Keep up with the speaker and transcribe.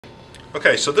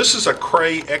Okay, so this is a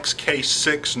Cray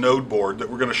XK6 node board that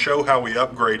we're going to show how we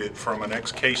upgrade it from an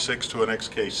XK6 to an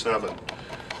XK7.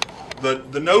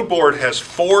 The node board has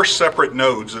 4 separate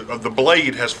nodes. The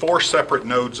blade has 4 separate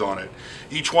nodes on it.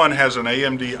 Each one has an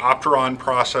AMD Opteron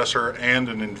processor and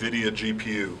an NVIDIA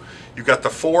GPU. You've got the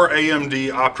 4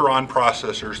 AMD Opteron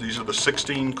processors. These are the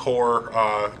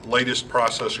 16-core latest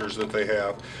processors that they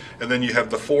have. And then you have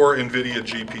the 4 NVIDIA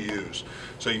GPUs.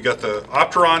 So you've got the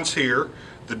Opterons here,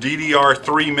 the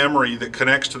DDR3 memory that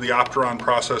connects to the Opteron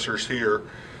processors here.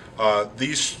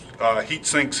 These heat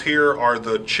sinks here are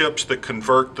the chips that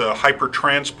convert the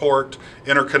hypertransport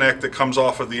interconnect that comes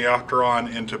off of the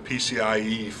Opteron into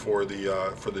PCIe for the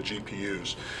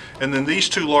GPUs. And then these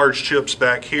 2 large chips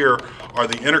back here are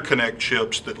the interconnect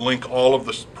chips that link all of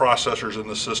the processors in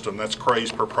the system. That's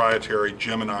Cray's proprietary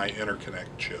Gemini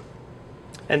interconnect chip.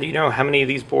 And do you know how many of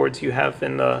these boards you have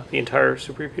in the entire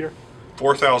supercomputer?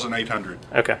 4,800.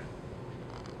 Okay.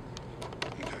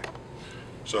 Okay.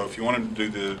 So if you wanted to do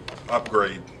the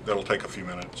upgrade, that'll take a few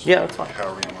minutes. Yeah, that's fine.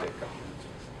 However you want.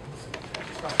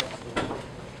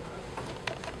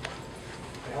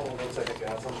 Hold on 1 second,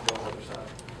 guys. I'm going to the other side.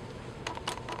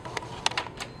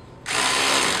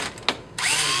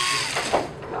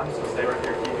 I'm just going to stay right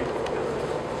here.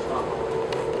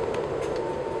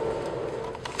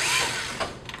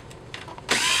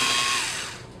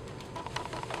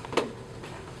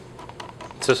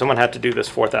 So someone had to do this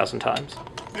 4,000 times.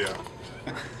 Yeah.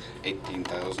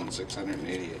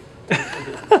 18,688.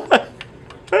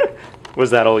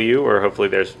 Was that all you, or hopefully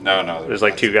there's No. there's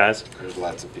like 2 guys? There's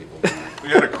lots of people. We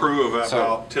had a crew of So-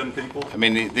 about 10 people. I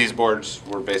mean, these boards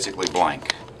were basically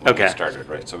blank when Okay. we started,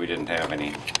 right? So we didn't have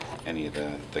any of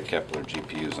the Kepler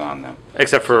GPUs on them.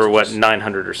 Except for what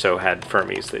 900 or so had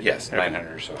Fermis. That Yes, okay.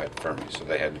 900 or so had Fermi, so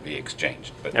they had to be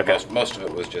exchanged. But Okay. most of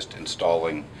it was just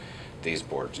installing these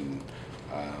boards. And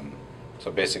so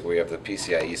basically we have the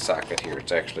PCIe socket here.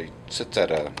 It actually sits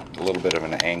at a little bit of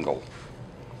an angle.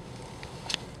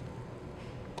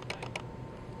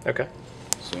 Okay.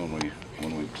 So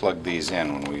when we plug these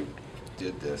in, when we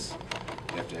did this,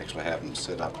 you have to actually have them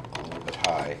sit up a little bit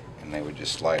high, and they would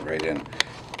just slide right in.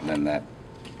 And then that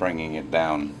bringing it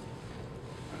down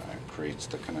creates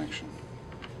the connection.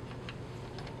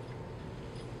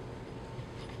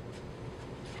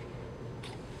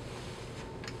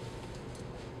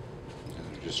 These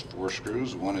are just 4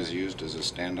 screws. One is used as a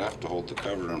standoff to hold the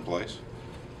cover in place.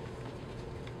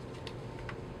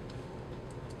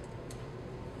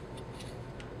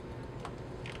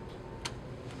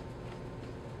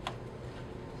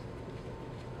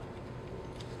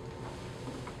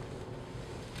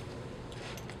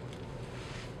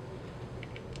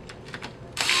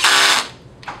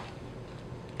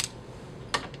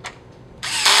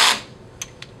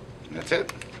 And that's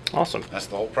it. Awesome. That's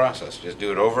the whole process. Just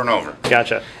do it over and over.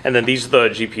 Gotcha. And then these are the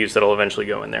GPUs that'll eventually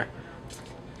go in there.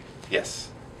 Yes.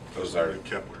 Those are the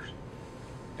Keplers.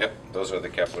 Yep, those are the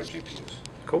Kepler GPUs.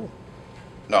 Cool.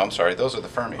 No, I'm sorry, those are the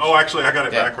Fermis. Oh, actually, I got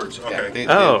it Yeah. backwards. Yeah, Okay.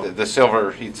 the, Oh. the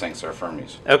silver heat sinks are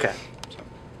Fermis. Okay. So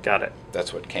Got it.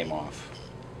 that's what came off.